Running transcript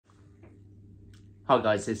Hi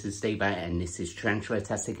guys, this is Steve and this is Tarantula,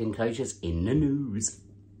 Tastic, Enclosures in the news.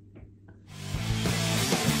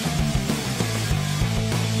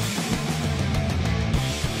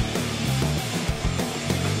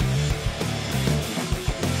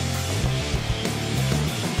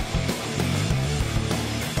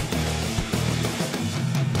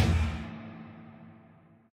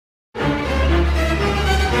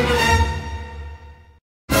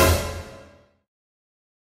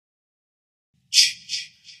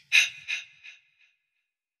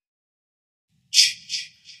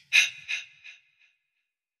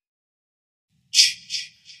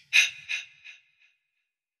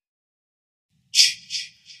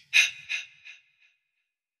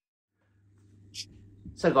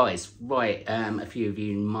 So guys, right, a few of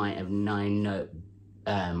you might have known that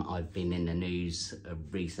I've been in the news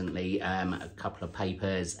recently, a couple of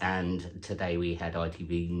papers, and today we had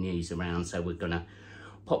ITV news around, so we're gonna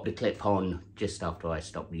pop the clip on just after I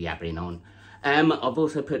stop yabbering on. I've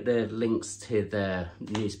also put the links to the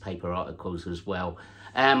newspaper articles as well.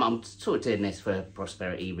 I'm sort of doing this for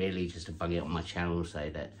prosperity really, just to bung it on my channel so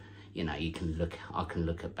that, you know, I can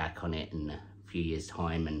look back on it in a few years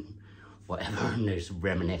time and whatever, and just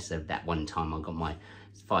reminisce of that one time I got my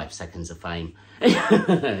 5 seconds of fame,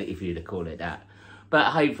 if you'd call it that. But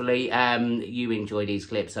hopefully you enjoy these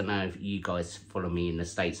clips. I know you guys follow me in the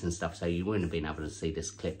States and stuff, so you wouldn't have been able to see this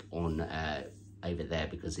clip on over there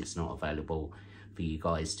because it's not available for you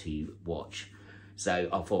guys to watch. So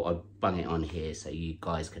I thought I'd bung it on here so you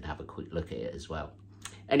guys could have a quick look at it as well.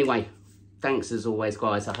 Anyway, thanks as always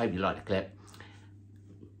guys, I hope you liked the clip.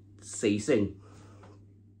 See you soon.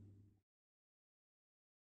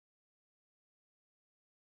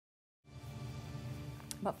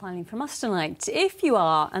 But finally from us tonight, if you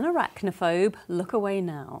are an arachnophobe, look away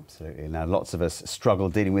now. Absolutely. Now, lots of us struggle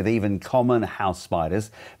dealing with even common house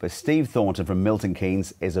spiders, but Steve Thornton from Milton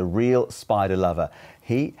Keynes is a real spider lover.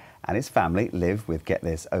 He and his family live with, get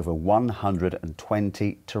this, over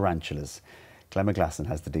 120 tarantulas. Glenn McGlasson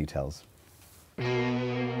has the details.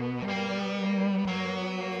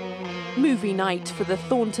 Movie night for the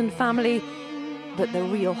Thornton family, but the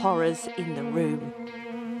real horror's in the room.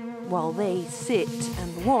 While they sit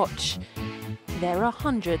and watch, there are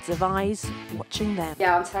hundreds of eyes watching them.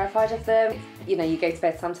 Yeah, I'm terrified of them. You know, you go to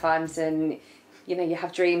bed sometimes and, you know, you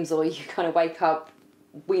have dreams or you kind of wake up,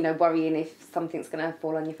 you know, worrying if something's going to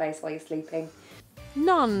fall on your face while you're sleeping.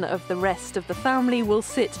 None of the rest of the family will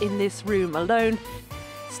sit in this room alone.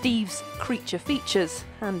 Steve's creature features,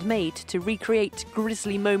 handmade to recreate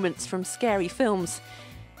grisly moments from scary films.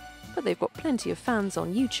 But they've got plenty of fans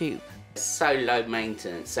on YouTube. So low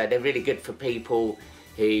maintenance, so they're really good for people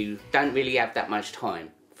who don't really have that much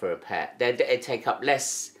time for a pet. They take up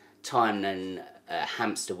less time than a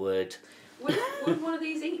hamster would. Would one of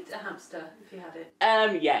these eat a hamster if you had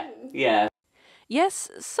it? Yeah.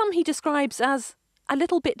 Yes, some he describes as a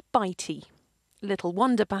little bit bitey. Little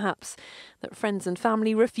wonder, perhaps, that friends and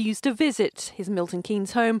family refuse to visit his Milton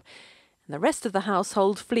Keynes home, and the rest of the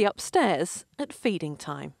household flee upstairs at feeding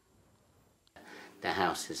time. The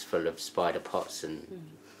house is full of spider pots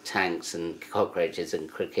and tanks and cockroaches and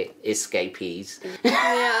cricket escapees.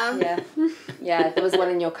 Yeah. Yeah, there was one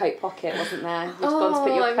in your coat pocket, wasn't there? You'd gone to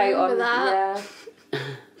put your coat on. That. Yeah.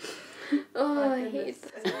 Oh, I hate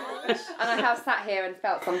that. And I have sat here and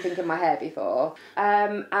felt something in my hair before.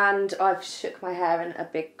 And I've shook my hair and a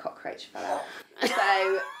big cockroach fell out.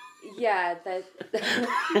 So, yeah, there's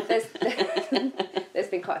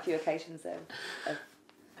been quite a few occasions of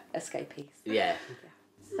escapees. Yeah.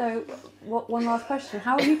 So, one last question.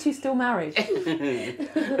 How are you two still married?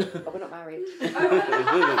 But we're not married.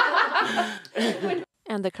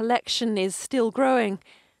 And the collection is still growing.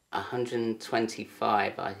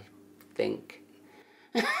 125, I think.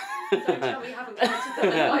 Don't tell me you haven't counted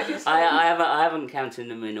them. I haven't counted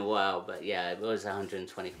them in a while, but yeah, it was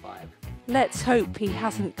 125. Let's hope he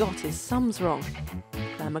hasn't got his sums wrong.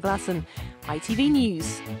 Glenn McGlasson, ITV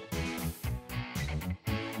News.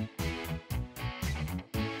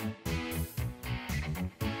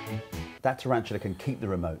 That tarantula can keep the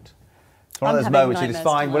remote. It's one of those moments, it is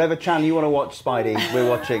fine. Tonight. Whatever channel you want to watch, Spidey, we're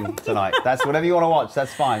watching tonight. That's whatever you want to watch,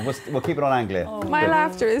 that's fine. We'll keep it on Anglia. Oh, my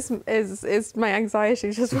laughter is my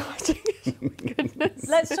anxiety just watching it. Oh, my goodness.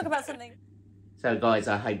 Let's talk about something. So guys,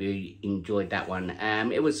 I hope you enjoyed that one.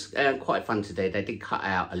 It was quite fun today. They did cut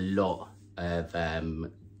out a lot of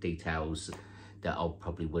details that I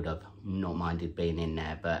probably would have not minded being in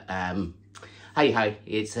there, but hey ho,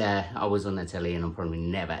 it's I was on the telly and I'm probably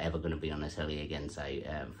never ever going to be on the telly again, so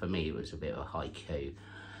for me it was a bit of a haiku.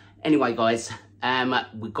 Anyway, guys,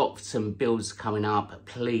 we've got some builds coming up.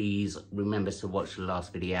 Please remember to watch the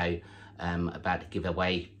last video about the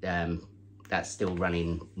giveaway. That's still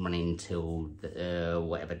running till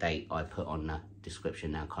whatever date I put on the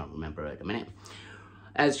description. Now I can't remember at the minute.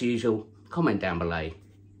 As usual, comment down below,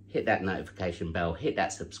 hit that notification bell, hit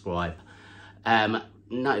that subscribe.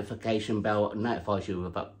 Notification bell notifies you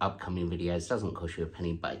of upcoming videos. Doesn't cost you a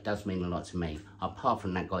penny, but it does mean a lot to me. Apart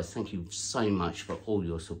from that, guys, thank you so much for all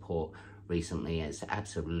your support recently. It's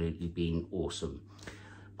absolutely been awesome.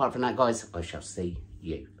 Apart from that, guys, I shall see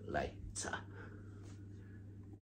you later.